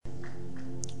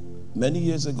Many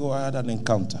years ago, I had an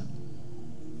encounter.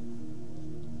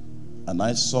 And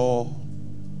I saw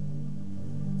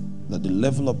that the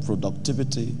level of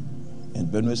productivity in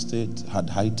Benue State had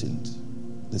heightened.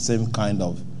 The same kind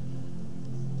of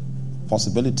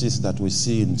possibilities that we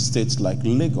see in states like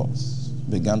Lagos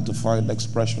began to find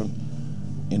expression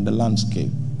in the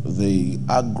landscape. The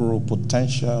agro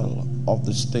potential of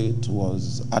the state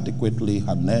was adequately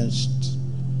harnessed.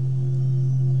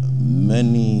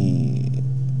 Many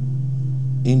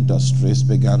industries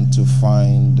began to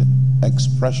find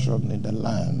expression in the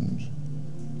land.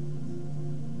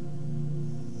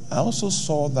 I also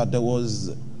saw that there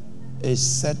was a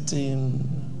certain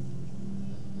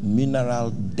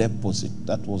mineral deposit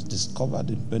that was discovered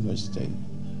in Benue State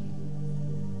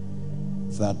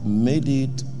that made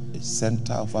it a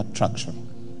center of attraction.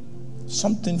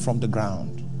 Something from the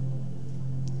ground.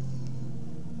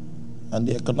 And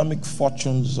the economic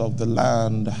fortunes of the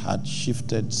land had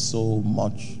shifted so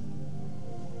much.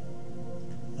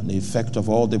 And the effect of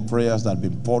all the prayers that had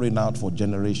been pouring out for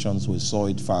generations, we saw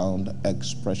it found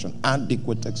expression,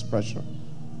 adequate expression.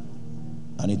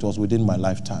 And it was within my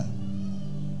lifetime.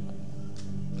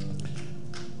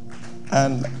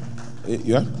 And,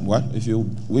 yeah, what? If you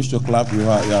wish to clap, you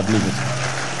are at liberty.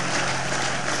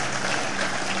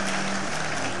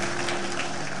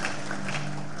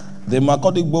 The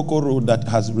Makurdi-Gboko road that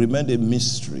has remained a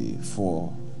mystery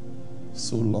for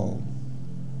so long.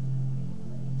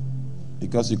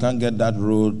 Because you can't get that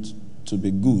road to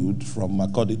be good from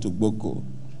Makurdi to Gboko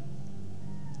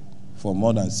for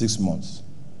more than 6 months.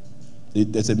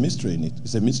 There's a mystery in it.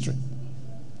 It's a mystery.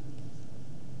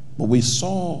 But we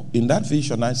saw, in that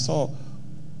vision, I saw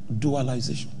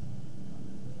dualization.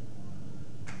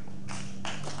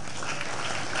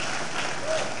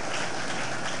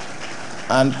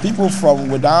 And people from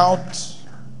without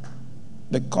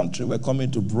the country were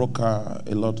coming to broker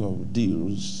a lot of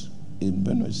deals in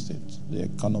Benue State. The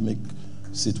economic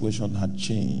situation had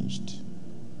changed.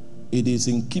 It is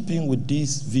in keeping with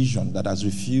this vision that has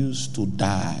refused to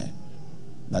die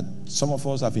that some of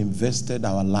us have invested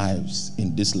our lives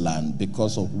in this land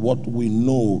because of what we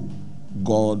know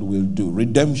God will do.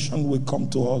 Redemption will come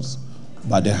to us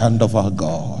by the hand of our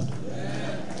God.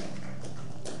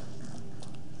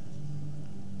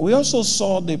 We also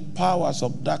saw the powers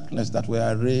of darkness that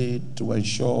were arrayed to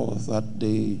ensure that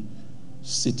the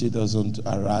city doesn't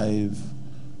arrive,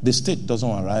 the state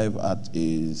doesn't arrive at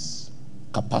its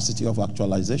capacity of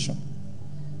actualization.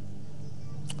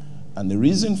 And the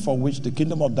reason for which the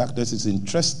kingdom of darkness is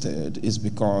interested is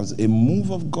because a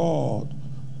move of God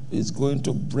is going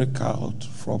to break out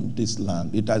from this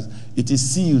land. It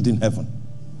is sealed in heaven.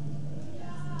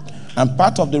 And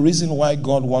part of the reason why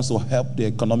God wants to help the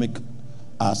economic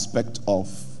aspect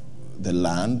of the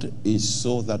land is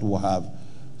so that we'll have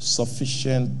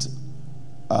sufficient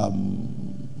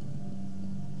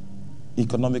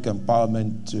economic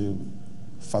empowerment to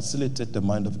facilitate the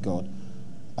mind of God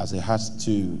as it has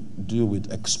to do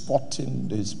with exporting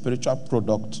the spiritual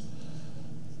product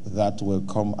that will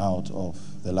come out of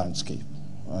the landscape.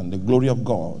 And the glory of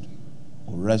God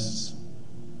will rest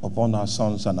upon our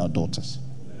sons and our daughters.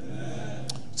 Amen.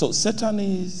 So Satan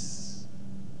is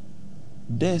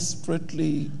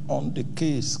desperately on the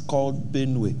case called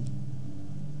Benue.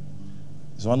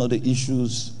 It's one of the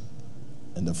issues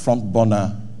in the front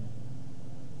burner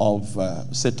of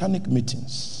satanic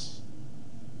meetings,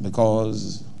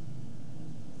 because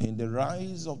in the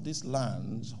rise of these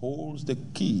lands holds the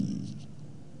key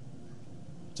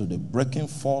to the breaking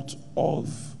forth of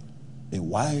a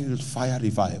wildfire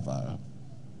revival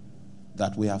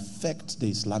that will affect the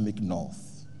Islamic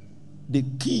North. The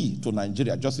key to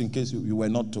Nigeria, just in case you were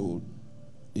not told,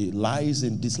 it lies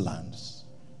in these lands.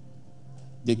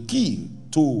 The key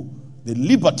to the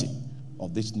liberty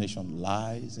of this nation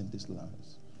lies in these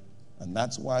lands. And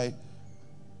that's why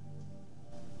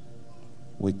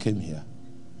we came here.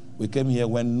 We came here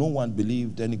when no one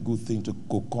believed any good thing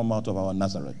could come out of our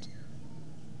Nazareth.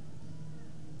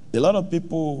 A lot of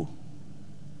people,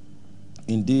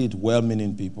 indeed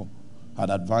well-meaning people, had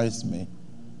advised me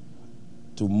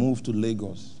to move to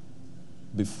Lagos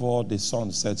before the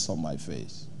sun sets on my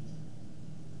face.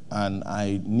 And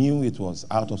I knew it was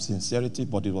out of sincerity,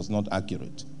 but it was not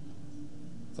accurate.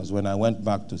 Because when I went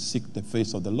back to seek the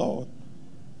face of the Lord,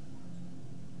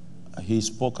 he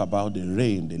spoke about the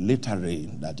rain, the later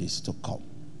rain that is to come.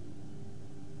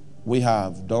 We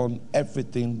have done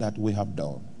everything that we have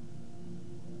done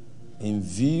in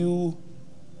view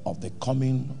of the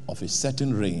coming of a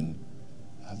certain rain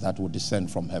that will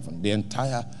descend from heaven. The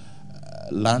entire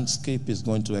landscape is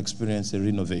going to experience a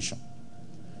renovation.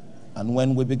 And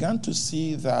when we began to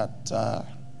see that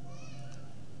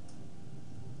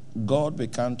God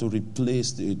began to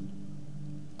replace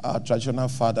our traditional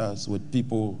fathers with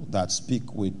people that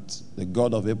speak with the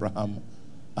God of Abraham,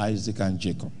 Isaac, and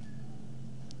Jacob.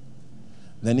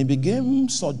 Then he became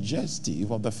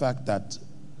suggestive of the fact that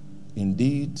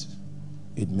indeed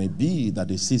it may be that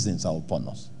the seasons are upon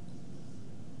us.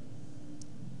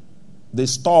 The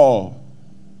store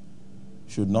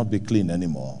should not be clean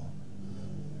anymore.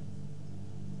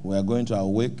 We are going to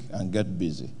awake and get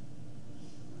busy.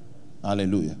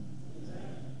 Hallelujah.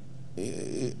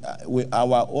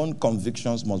 Our own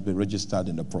convictions must be registered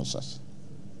in the process.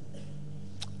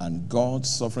 And God's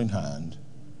sovereign hand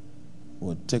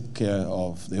will take care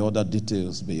of the other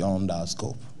details beyond our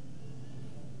scope.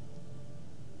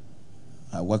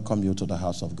 I welcome you to the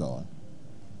house of God.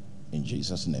 In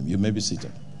Jesus' name. You may be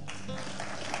seated.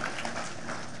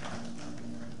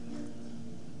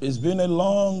 It's been a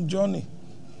long journey.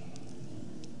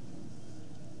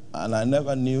 And I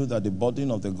never knew that the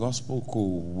burden of the gospel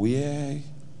could wear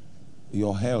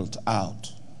your health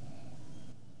out.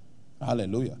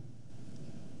 Hallelujah.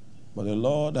 But the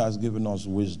Lord has given us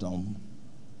wisdom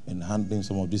in handling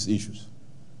some of these issues.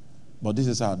 But this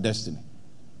is our destiny.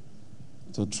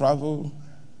 To travel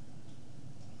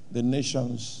the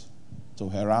nations, to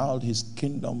herald his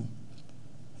kingdom,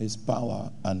 his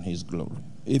power, and his glory.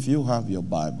 If you have your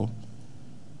Bible,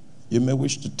 you may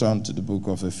wish to turn to the book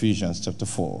of Ephesians chapter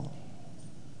 4.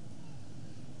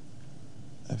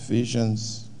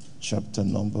 Ephesians chapter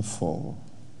number 4.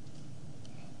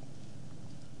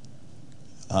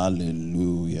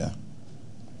 Hallelujah.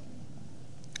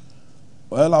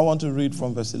 Well, I want to read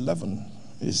from verse 11.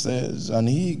 It says, and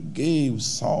he gave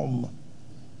some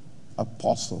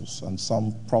apostles and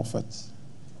some prophets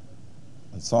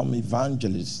and some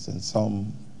evangelists and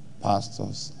some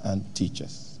pastors and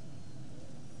teachers.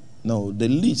 No, the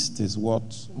list is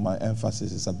what my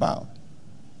emphasis is about.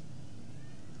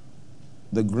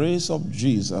 The grace of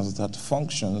Jesus that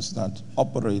functions, that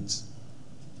operates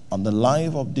on the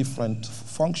life of different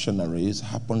functionaries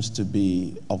happens to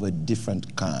be of a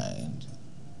different kind.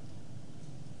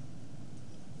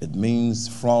 It means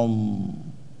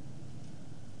from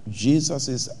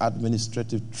Jesus'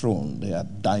 administrative throne, there are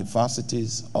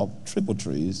diversities of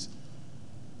tributaries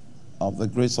of the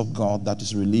grace of God that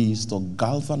is released to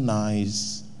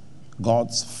galvanize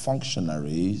God's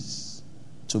functionaries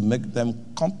to make them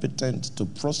competent to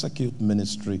prosecute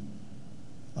ministry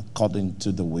according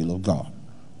to the will of God.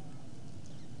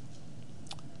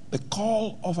 The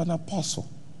call of an apostle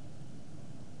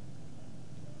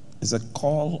is a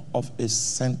call of a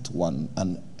sent one,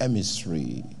 an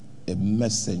emissary, a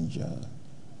messenger.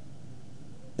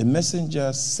 A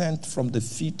messenger sent from the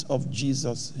feet of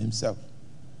Jesus himself.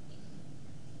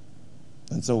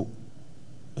 And so,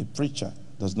 a preacher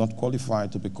does not qualify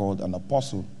to be called an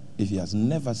apostle if he has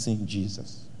never seen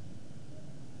Jesus.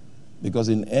 Because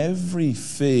in every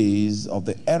phase of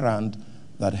the errand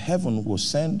that heaven will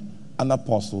send an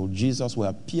apostle, Jesus will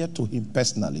appear to him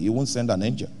personally. He won't send an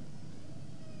angel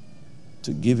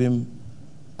to give him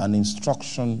an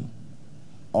instruction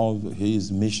of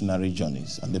his missionary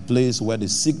journeys. And the place where the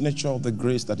signature of the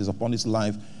grace that is upon his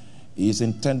life is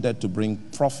intended to bring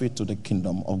profit to the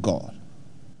kingdom of God.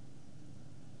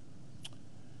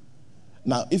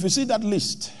 Now, if you see that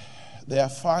list, there are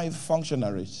 5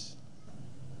 functionaries.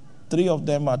 3 of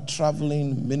them are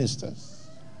traveling ministers.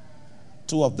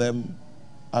 2 of them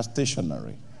are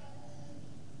stationary.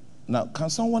 Now, can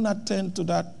someone attend to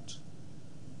that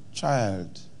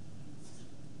child?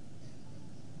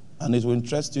 And it will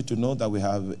interest you to know that we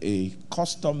have a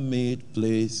custom-made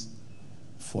place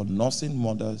for nursing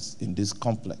mothers in this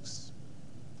complex,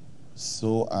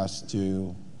 so as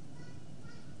to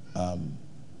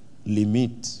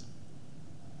limit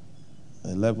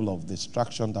the level of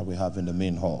distraction that we have in the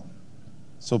main hall.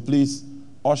 So please,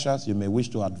 ushers, you may wish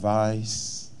to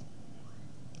advise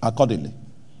accordingly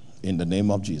in the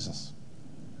name of Jesus.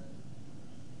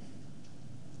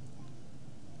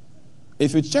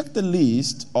 If you check the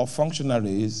list of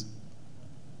functionaries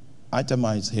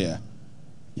itemized here,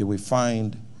 you will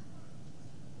find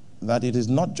that it is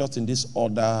not just in this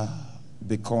order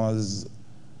because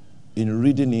in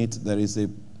reading it there is a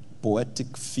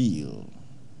poetic feel.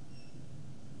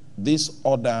 This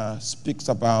order speaks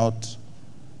about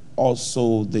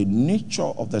also the nature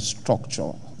of the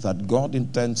structure that God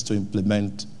intends to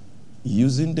implement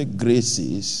using the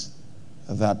graces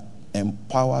that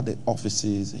empower the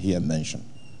offices here mentioned.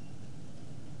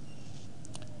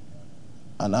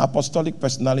 An apostolic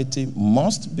personality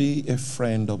must be a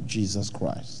friend of Jesus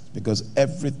Christ, because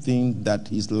everything that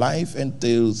his life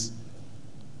entails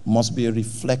must be a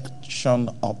reflection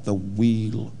of the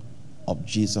will of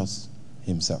Jesus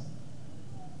himself.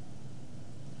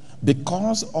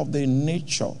 Because of the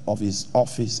nature of his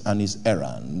office and his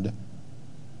errand,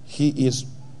 he is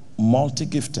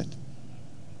multi-gifted.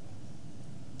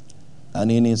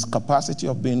 And in his capacity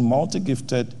of being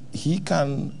multi-gifted, he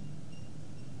can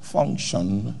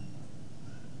function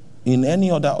in any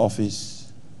other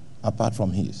office apart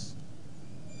from his.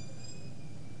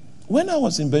 When I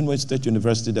was in Benue State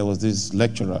University, there was this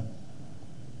lecturer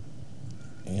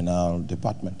in our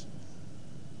department.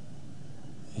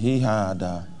 He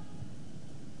had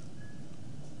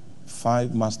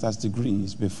 5 master's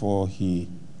degrees before he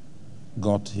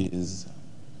got his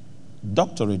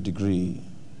doctorate degree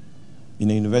in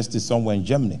a university somewhere in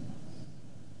Germany.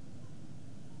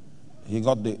 He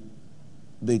got the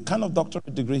kind of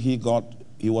doctorate degree he got.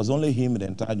 It was only him in the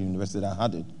entire university that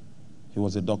had it. He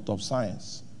was a doctor of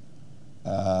science.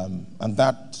 And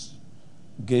that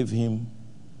gave him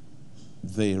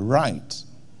the right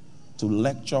to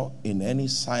lecture in any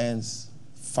science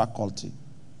faculty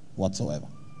whatsoever.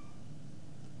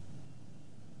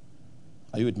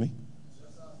 Are you with me?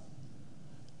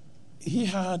 He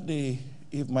had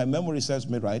if my memory serves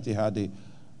me right, he had a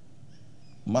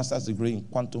master's degree in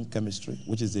quantum chemistry,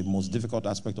 which is the most difficult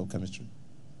aspect of chemistry.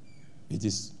 It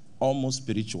is almost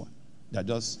spiritual. They're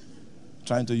just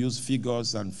trying to use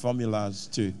figures and formulas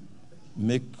to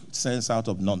make sense out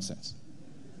of nonsense.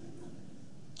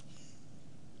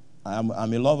 I'm a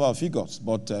lover of figures,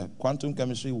 but quantum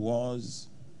chemistry was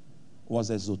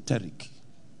esoteric.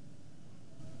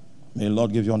 May the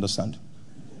Lord give you understanding.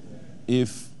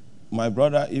 If my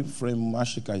brother Ephraim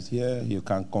Mashika is here, he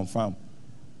can confirm.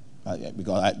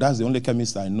 Because that's the only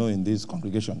chemist I know in this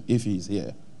congregation, if he is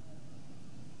here.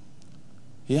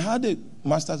 He had a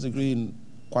master's degree in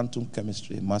quantum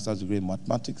chemistry, a master's degree in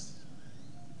mathematics.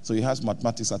 So he has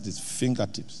mathematics at his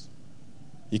fingertips.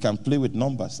 He can play with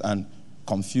numbers and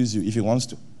confuse you if he wants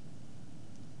to.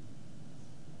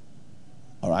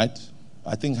 All right?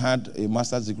 I think had a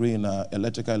master's degree in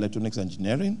electrical electronics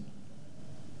engineering,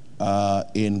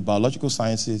 in biological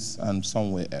sciences, and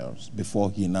somewhere else before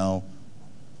he now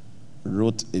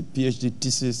wrote a PhD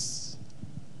thesis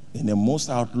in the most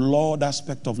outlawed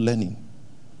aspect of learning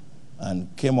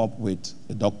and came up with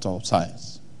a doctor of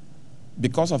science.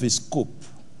 Because of his scope,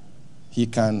 he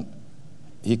can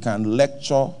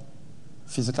lecture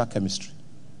physical chemistry.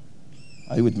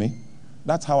 Are you with me?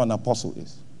 That's how an apostle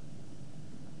is.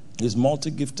 He's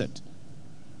multi-gifted,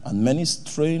 and many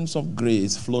strains of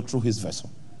grace flow through his vessel.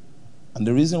 And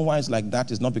the reason why it's like that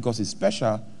is not because he's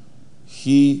special.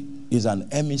 He is an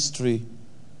emissary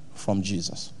from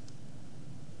Jesus.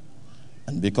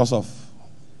 And because of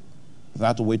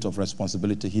that weight of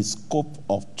responsibility, his scope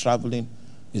of traveling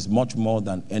is much more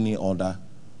than any other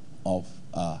of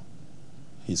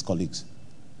his colleagues.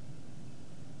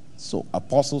 So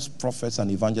apostles, prophets, and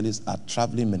evangelists are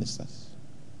traveling ministers.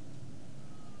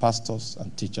 Pastors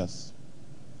and teachers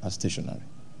are stationary.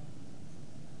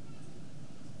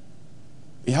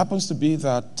 It happens to be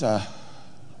that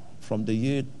from the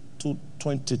year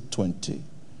 2020,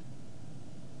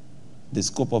 the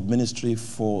scope of ministry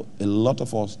for a lot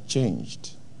of us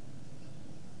changed,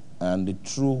 and the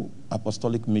true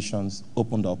apostolic missions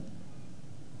opened up,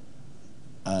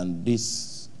 and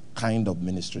this kind of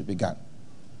ministry began.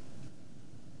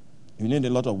 You need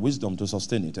a lot of wisdom to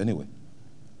sustain it anyway.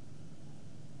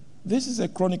 This is a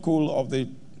chronicle of the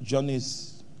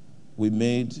journeys we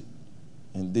made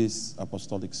in this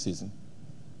apostolic season.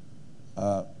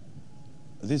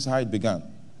 This is how it began.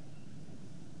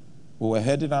 We were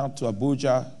heading out to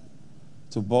Abuja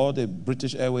to board a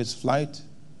British Airways flight,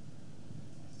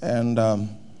 and a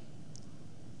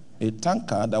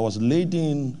tanker that was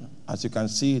laden, as you can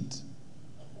see it,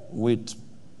 with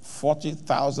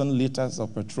 40,000 liters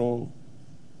of petrol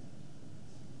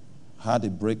had a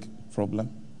brake problem,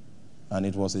 and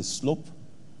it was a slope.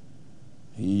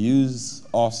 He used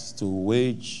us to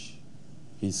wedge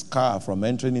his car from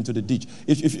entering into the ditch.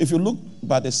 If you look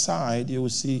by the side, you will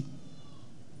see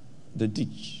the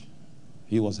ditch.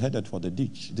 He was headed for the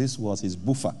ditch. This was his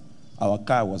buffer. Our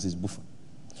car was his buffer.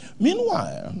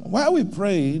 Meanwhile, while we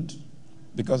prayed,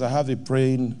 because I have a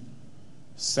praying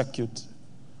circuit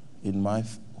in my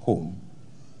home,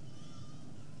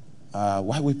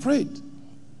 while we prayed,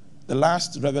 the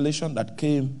last revelation that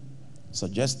came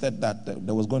suggested that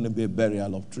there was going to be a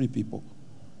burial of 3 people.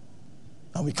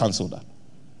 And we canceled that.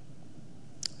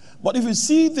 But if you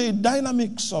see the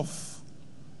dynamics of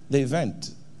the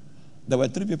event, there were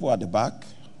 3 people at the back,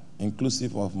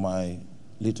 inclusive of my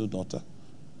little daughter.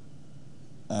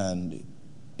 And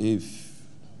if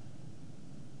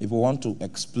we want to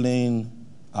explain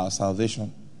our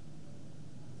salvation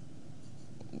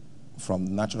from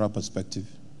the natural perspective,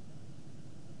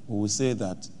 we will say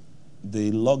that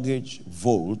the luggage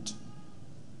vault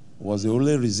was the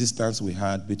only resistance we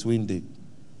had between the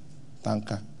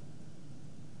tanker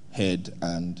head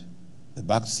and the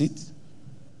back seat.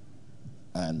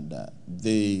 And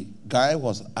the guy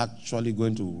was actually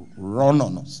going to run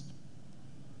on us.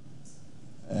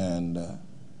 And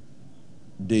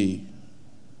the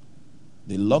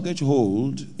luggage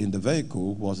hold in the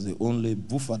vehicle was the only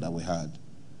buffer that we had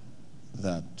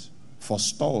that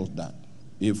forestalled that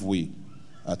if we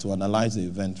are to analyze the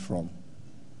event from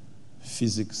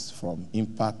physics, from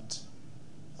impact,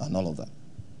 and all of that.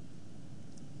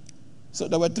 So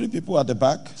there were 3 people at the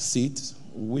back seat,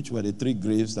 which were the 3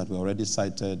 graves that were already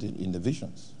cited in the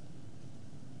visions.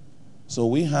 So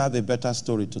we have a better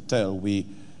story to tell. We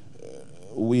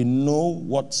know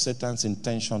what Satan's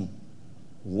intention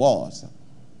was.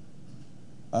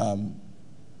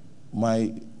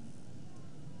 My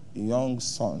young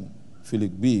son,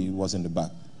 Philip B., was in the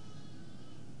back.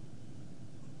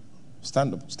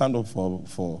 Stand up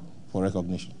for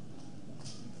recognition.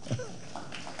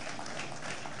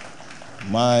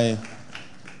 My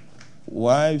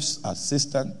wife's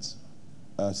assistant,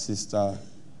 Sister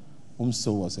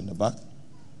Umso, was in the back.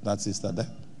 That sister there.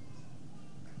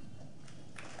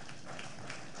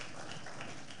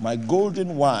 My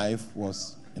golden wife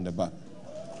was in the back.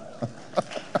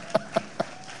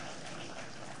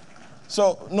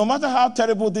 So no matter how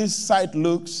terrible this sight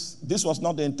looks, this was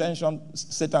not the intention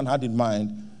Satan had in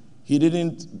mind.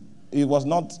 It was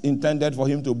not intended for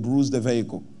him to bruise the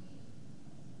vehicle.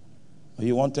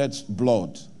 He wanted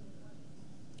blood.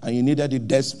 And he needed it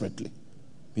desperately.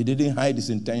 He didn't hide his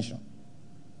intention.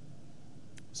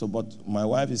 So, but my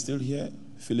wife is still here.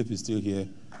 Philip is still here.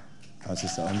 And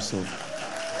Sister Umso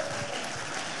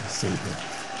is still here.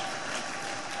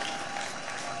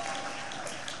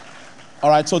 All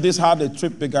right, so this is how the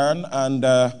trip began, and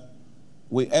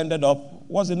we ended up,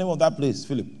 what's the name of that place,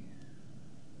 Philip?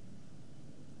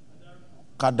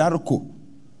 Kadarko.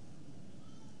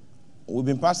 We've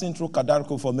been passing through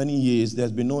Kadarko for many years.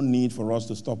 There's been no need for us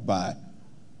to stop by.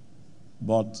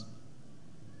 But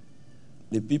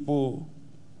the people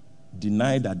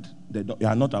denied that they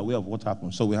are not aware of what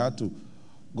happened. So we had to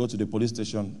go to the police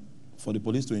station for the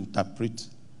police to interpret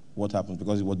what happened,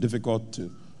 because it was difficult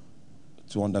to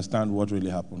understand what really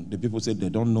happened. The people said they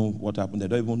don't know what happened. They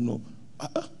don't even know.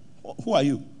 Who are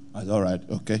you? I said, all right,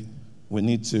 okay. We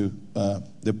need to,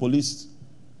 the police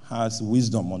has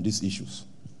wisdom on these issues.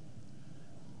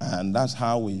 And that's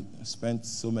how we spent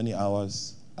so many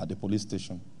hours at the police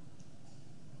station.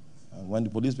 And when the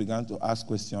police began to ask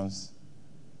questions,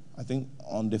 I think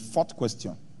on the 4th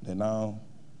question, they now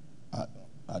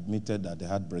admitted that they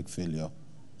had brake failure.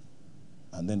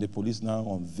 And then the police now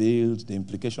unveiled the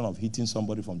implication of hitting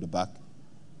somebody from the back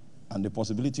and the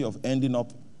possibility of ending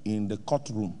up in the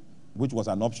courtroom, which was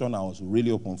an option I was really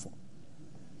open for.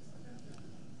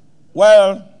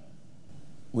 Well,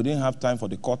 we didn't have time for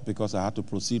the court because I had to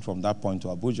proceed from that point to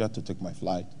Abuja to take my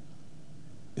flight.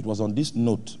 It was on this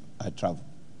note I traveled.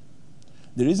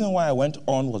 The reason why I went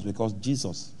on was because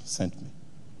Jesus sent me.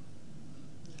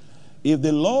 If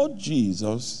the Lord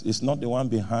Jesus is not the one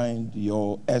behind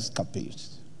your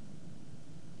escapades,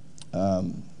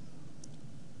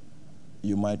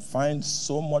 you might find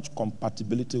so much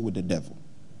compatibility with the devil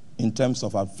in terms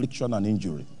of affliction and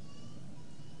injury.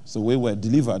 So we were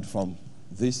delivered from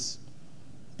this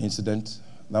incident.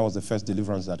 That was the first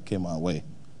deliverance that came our way,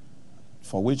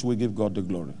 for which we give God the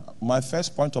glory. My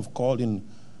first point of call in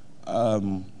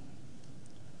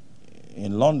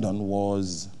London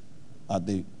was at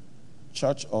the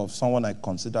church of someone I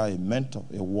consider a mentor,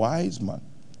 a wise man.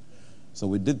 So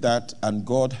we did that, and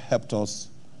God helped us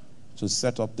to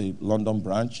set up the London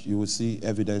branch. You will see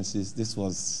evidences. This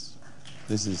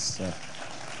is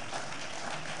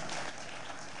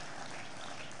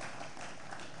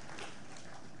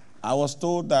I was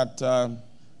told that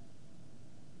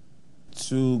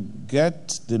to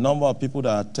get the number of people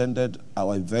that attended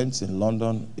our events in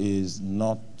London is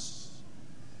not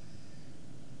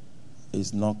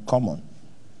common.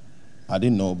 I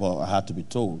didn't know, but I had to be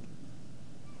told.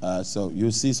 So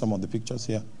you see some of the pictures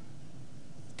here.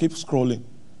 Keep scrolling.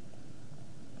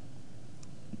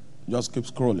 Just keep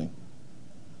scrolling.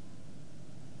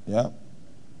 Yeah?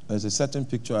 There's a certain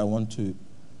picture I want to...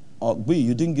 Oh, B,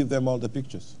 you didn't give them all the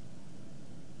pictures.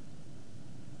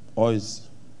 Or is...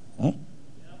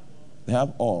 They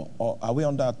have all. Or are we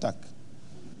under attack?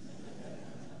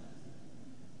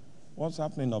 What's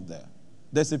happening up there?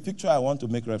 There's a picture I want to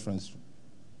make reference to.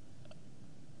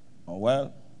 Oh,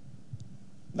 well,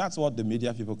 that's what the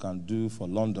media people can do for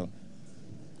London,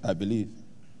 I believe.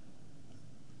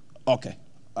 Okay.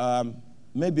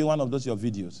 Maybe one of those your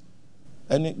videos.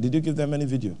 Did you give them any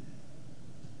video?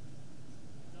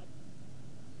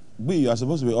 You are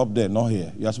supposed to be up there, not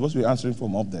here. You are supposed to be answering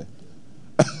from up there.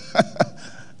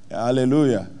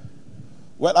 Hallelujah.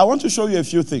 Well, I want to show you a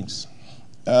few things.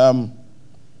 I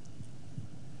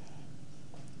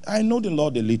know the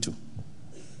Lord a little.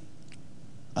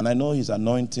 And I know his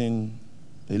anointing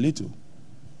a little.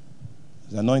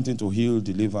 His anointing to heal,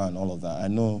 deliver, and all of that. I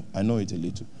know it a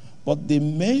little. But the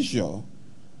measure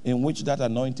in which that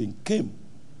anointing came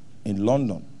in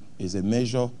London is a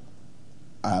measure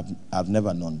I've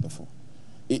never known before.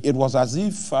 It was as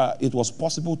if it was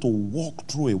possible to walk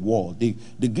through a wall. The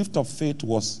gift of faith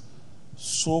was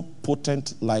so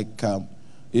potent, like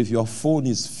if your phone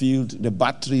is filled, the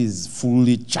battery is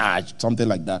fully charged, something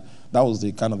like that. That was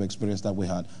the kind of experience that we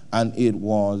had. And it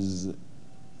was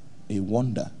a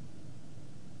wonder.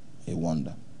 A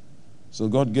wonder. So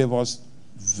God gave us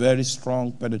very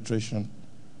strong penetration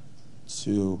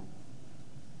to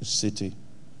the city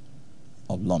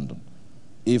of London.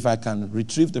 If I can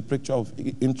retrieve the picture of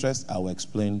interest, I will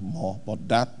explain more. But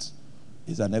that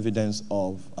is an evidence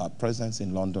of our presence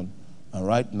in London. And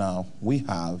right now, we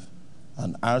have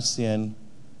an RCN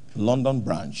London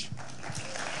branch.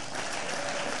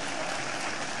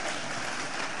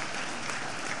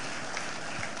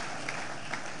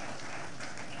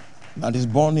 That is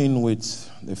burning with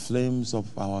the flames of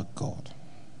our God.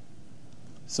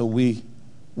 So we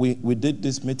did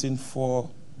this meeting for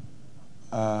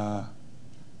 3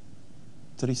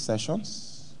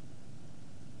 sessions.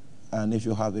 And if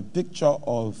you have a picture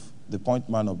of the Point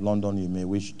Man of London, you may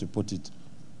wish to put it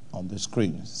on the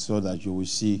screen so that you will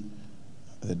see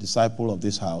the disciple of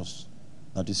this house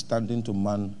that is standing to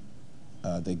man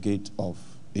the gate of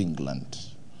England.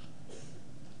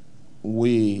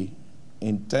 We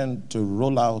intend to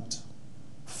roll out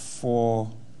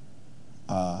 4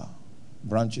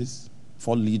 branches,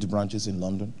 4 lead branches in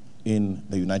London, in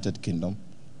the United Kingdom.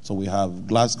 So we have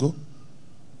Glasgow,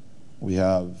 we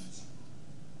have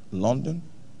London.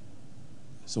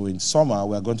 So in summer,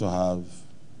 we are going to have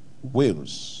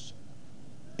Wales.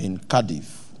 In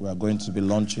Cardiff, we are going to be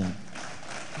launching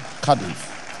Cardiff.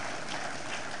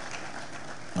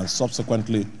 And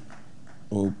subsequently,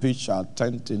 we'll pitch our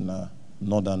tent in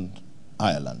Northern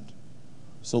Ireland.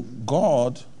 So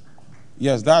God,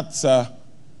 yes, that's the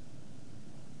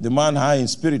man high in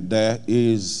spirit there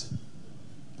is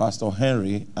Pastor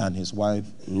Henry and his wife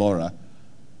Laura.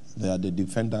 They are the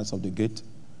defenders of the gate.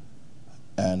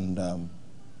 And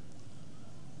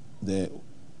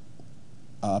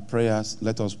our prayers,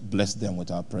 let us bless them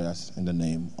with our prayers in the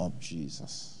name of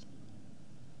Jesus.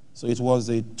 So it was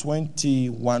a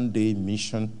 21-day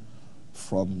mission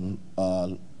from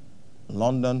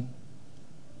London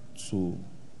to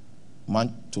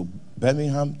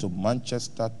Birmingham, to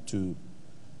Manchester, to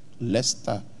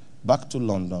Leicester, back to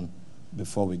London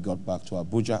before we got back to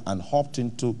Abuja and hopped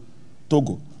into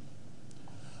Togo.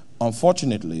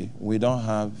 Unfortunately, we don't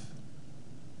have,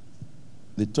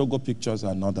 the Togo pictures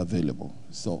are not available,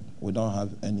 so we don't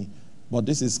have any. But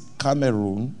this is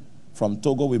Cameroon. From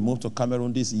Togo, we moved to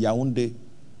Cameroon. This is Yaoundé.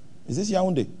 Is this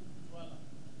Yaoundé? Douala.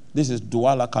 This is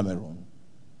Douala, Cameroon.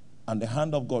 And the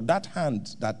hand of God, that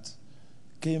hand that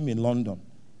came in London,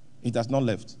 it has not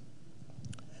left.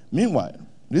 Meanwhile,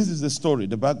 this is the story,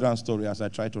 the background story as I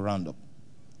try to round up.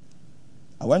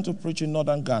 I went to preach in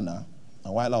northern Ghana,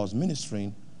 and while I was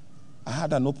ministering, I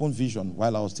had an open vision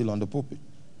while I was still on the pulpit.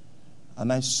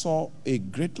 And I saw a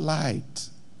great light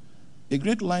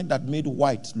that made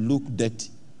white look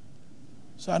dirty.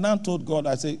 So I now told God,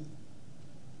 I said,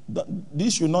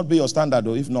 this should not be your standard,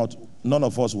 or if not, none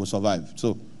of us will survive.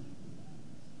 So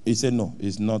he said, no,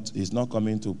 he's not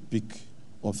coming to pick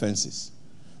offenses.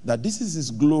 That this is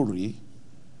his glory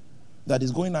that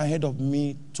is going ahead of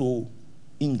me to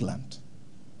England.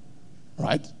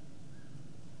 Right?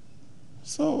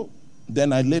 So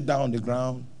then I laid down on the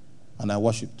ground and I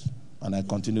worshiped and I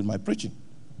continued my preaching.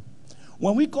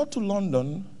 When we got to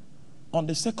London on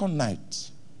the second night,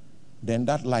 then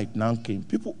that light now came.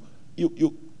 People,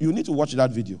 you need to watch that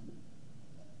video.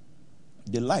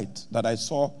 The light that I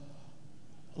saw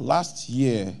last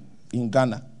year in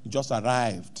Ghana just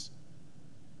arrived.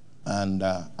 And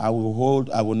I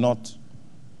will not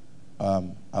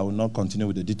continue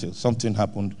with the details. Something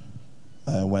happened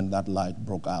when that light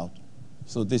broke out.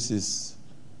 So this is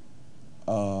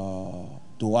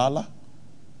Douala.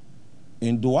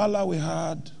 In Douala, we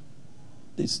had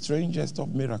the strangest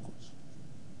of miracles.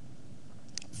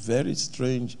 Very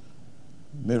strange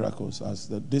miracles.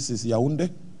 This is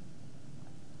Yaoundé.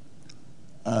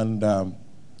 And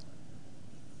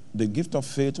the gift of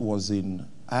faith was in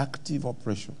active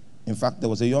operation. In fact, there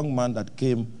was a young man that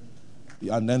came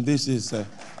And then this is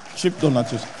cheap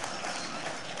donatus.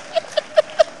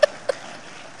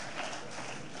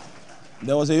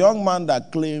 There was a young man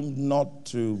that claimed not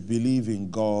to believe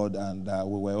in God, and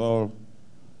we were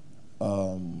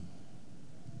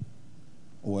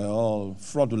all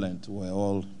fraudulent. We were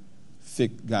all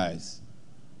fake guys.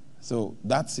 So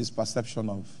that's his perception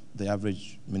of the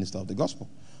average minister of the gospel.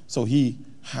 So he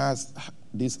has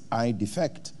this eye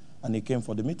defect, and he came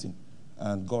for the meeting,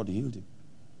 and God healed him.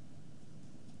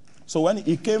 So when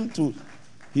he came to,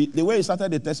 the way he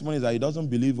started the testimony is that he doesn't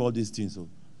believe all these things,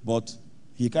 but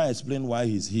he can't explain why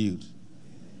he's healed.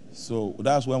 So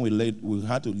that's when we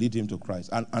had to lead him to Christ.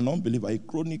 And an unbeliever, a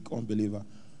chronic unbeliever,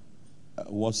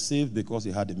 was saved because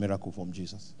he had a miracle from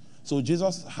Jesus. So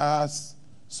Jesus has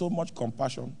so much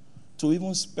compassion to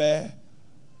even spare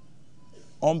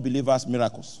unbelievers'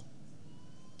 miracles.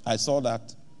 I saw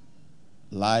that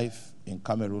live in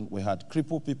Cameroon. We had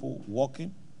crippled people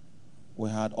walking. We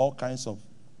had all kinds of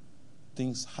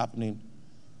things happening.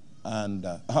 And,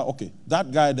 okay,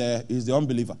 that guy there is the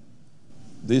unbeliever.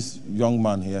 This young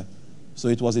man here. So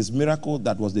it was his miracle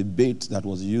that was the bait that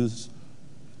was used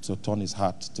to turn his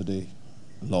heart to the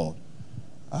Lord.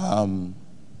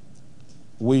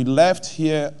 We left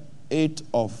here 8th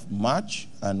of March,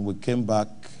 and we came back.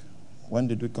 When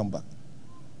did we come back?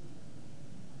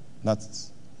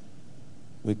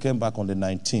 We came back on the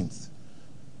 19th.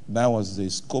 That was the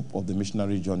scope of the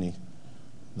missionary journey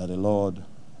that the Lord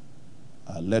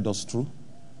led us through.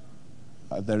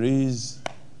 There is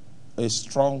a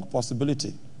strong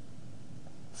possibility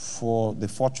for the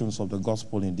fortunes of the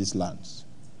gospel in these lands.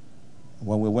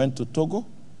 When we went to Togo,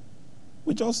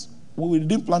 we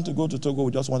didn't plan to go to Togo.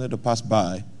 We just wanted to pass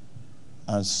by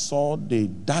and saw the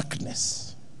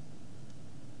darkness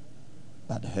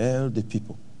that held the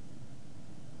people.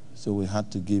 So we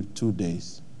had to give 2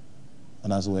 days.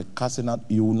 And as we were casting out,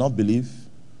 you will not believe.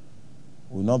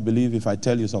 You will not believe if I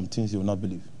tell you some things you will not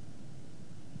believe.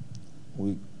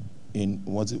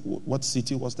 What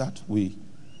city was that? We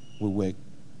were,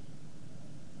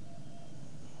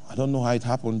 I don't know how it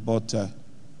happened, but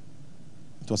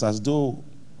it was as though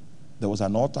there was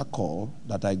an altar call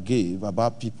that I gave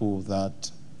about people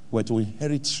that were to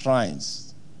inherit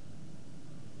shrines.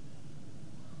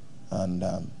 And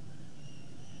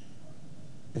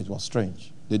it was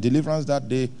strange. The deliverance that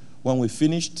day, when we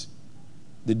finished,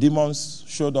 the demons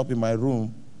showed up in my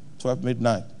room 12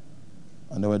 midnight,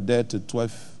 and they were there till 3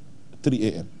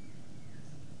 a.m.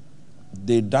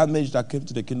 The damage that came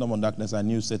to the kingdom of darkness, I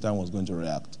knew Satan was going to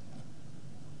react.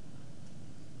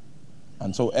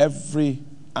 And so every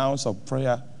ounce of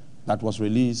prayer that was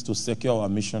released to secure our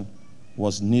mission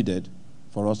was needed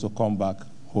for us to come back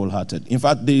wholehearted. In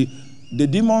fact, the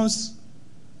demons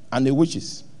and the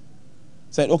witches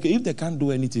said, okay, if they can't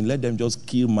do anything, let them just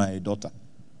kill my daughter.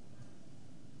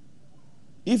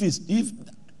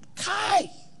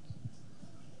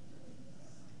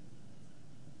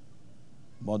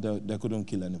 But they couldn't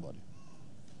kill anybody.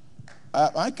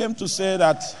 I came to say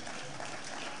that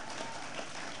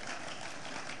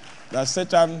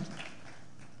Satan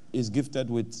is gifted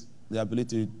with the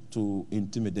ability to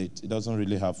intimidate. He doesn't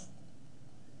really have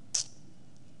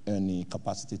any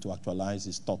capacity to actualize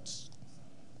his thoughts.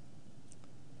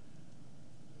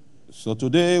 So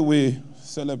today we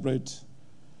celebrate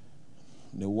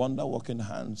the wonder-working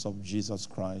hands of Jesus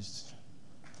Christ.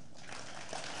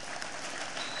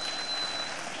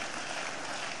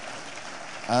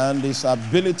 And his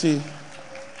ability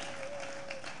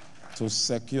to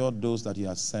secure those that he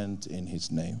has sent in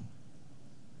his name.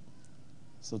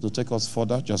 So to take us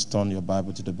further, just turn your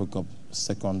Bible to the book of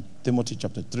 2 Timothy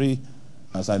chapter 3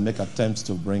 as I make attempts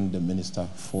to bring the minister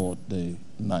for the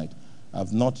night.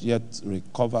 I've not yet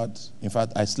recovered. In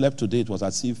fact, I slept today. It was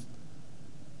as if...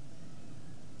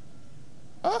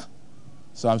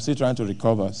 So I'm still trying to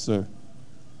recover. So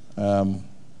I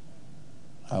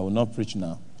will not preach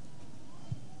now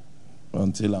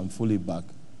until I'm fully back.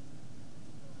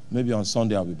 Maybe on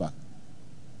Sunday I'll be back.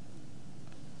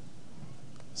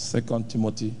 2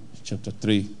 Timothy chapter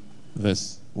 3,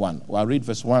 verse 1. Well, I'll read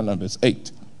verse 1 and verse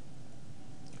 8.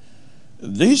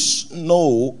 This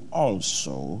know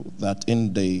also that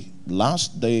in the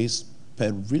last days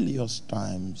perilous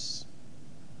times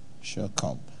shall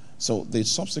come. So the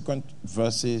subsequent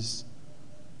verses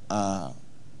are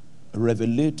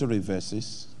revelatory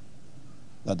verses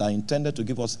that are intended to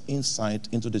give us insight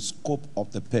into the scope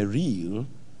of the peril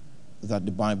that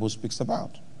the Bible speaks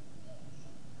about.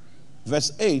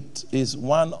 Verse 8 is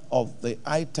one of the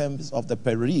items of the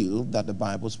peril that the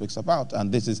Bible speaks about,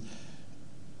 and this is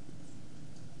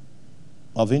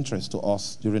of interest to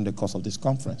us during the course of this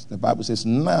conference. The Bible says,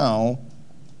 now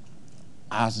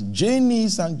As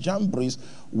Jannes and Jambres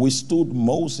withstood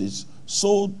Moses,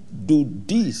 so do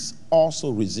these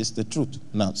also resist the truth.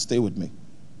 Now, stay with me.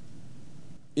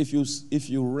 If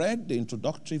you read the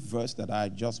introductory verse that I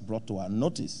just brought to our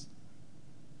notice,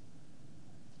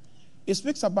 it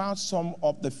speaks about some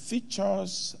of the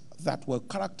features that will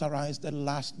characterize the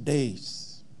last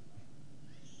days.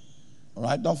 All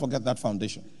right, don't forget that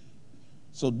foundation.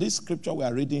 So this scripture we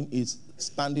are reading is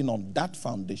standing on that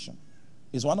foundation.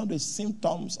 It's one of the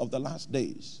symptoms of the last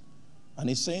days. And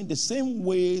he's saying the same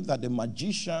way that the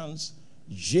magicians,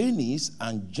 Jannes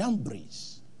and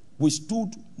Jambres,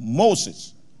 withstood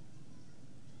Moses.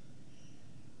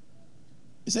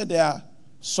 He said there are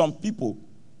some people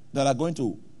that are going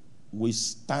to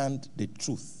withstand the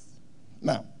truth.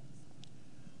 Now,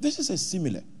 this is a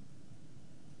simile.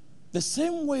 The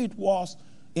same way it was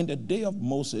in the day of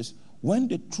Moses, when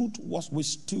the truth was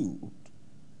withstood,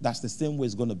 that's the same way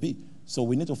it's going to be. So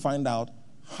we need to find out,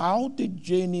 how did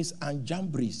Jannes and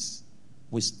Jambres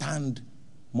withstand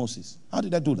Moses? How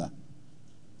did they do that?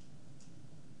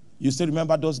 You still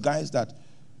remember those guys that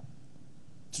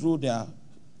threw their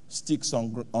sticks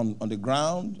on the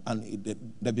ground and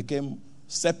they became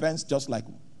serpents just like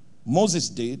Moses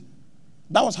did?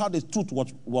 That was how the truth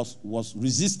was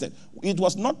resisted. It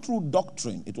was not through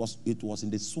doctrine. It was in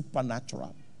the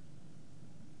supernatural.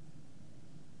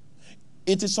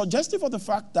 It is suggestive of the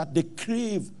fact that the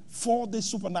crave for the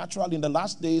supernatural in the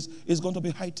last days is going to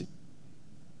be heightened.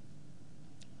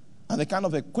 And the kind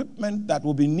of equipment that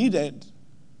will be needed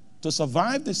to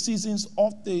survive the seasons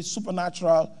of the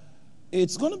supernatural,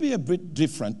 it's going to be a bit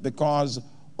different because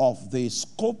of the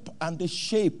scope and the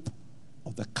shape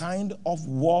of the kind of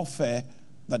warfare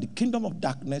that the kingdom of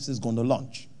darkness is going to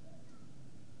launch.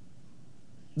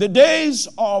 The days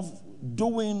of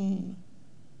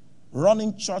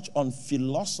running church on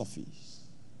philosophies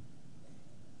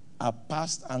are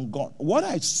past and gone. What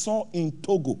I saw in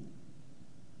Togo,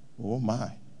 oh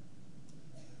my,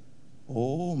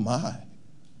 oh my,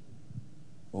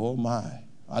 oh my,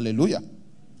 hallelujah.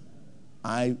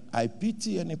 I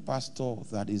pity any pastor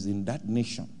that is in that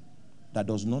nation that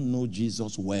does not know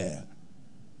Jesus well.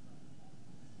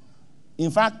 In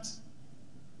fact,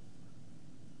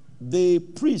 the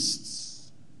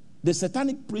priests, the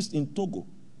satanic priests in Togo,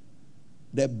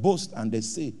 they boast and they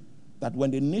say that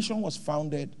when the nation was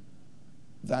founded,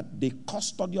 that the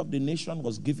custody of the nation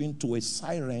was given to a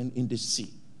siren in the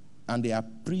sea. And they are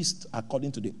priests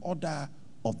according to the order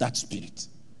of that spirit.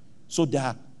 So they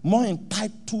are more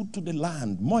entitled to the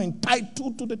land, more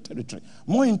entitled to the territory,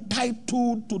 more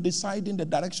entitled to deciding the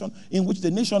direction in which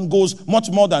the nation goes, much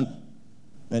more than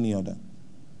any other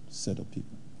set of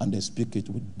people. And they speak it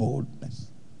with boldness.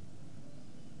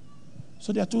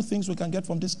 So there are two things we can get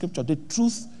from this scripture. The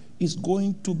truth is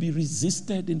going to be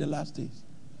resisted in the last days.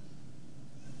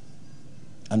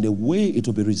 And the way it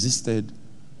will be resisted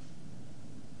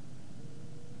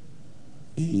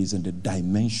is in the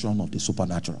dimension of the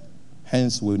supernatural.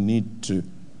 Hence, we need to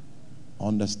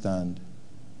understand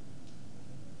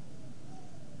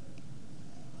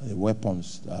the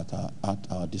weapons that are at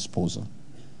our disposal.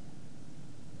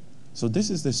 So this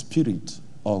is the spirit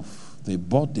of the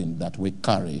burden that we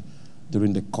carry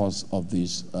during the course of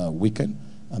this weekend.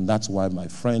 And that's why my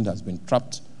friend has been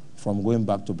trapped from going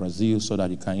back to Brazil so that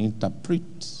he can interpret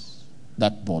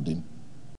that burden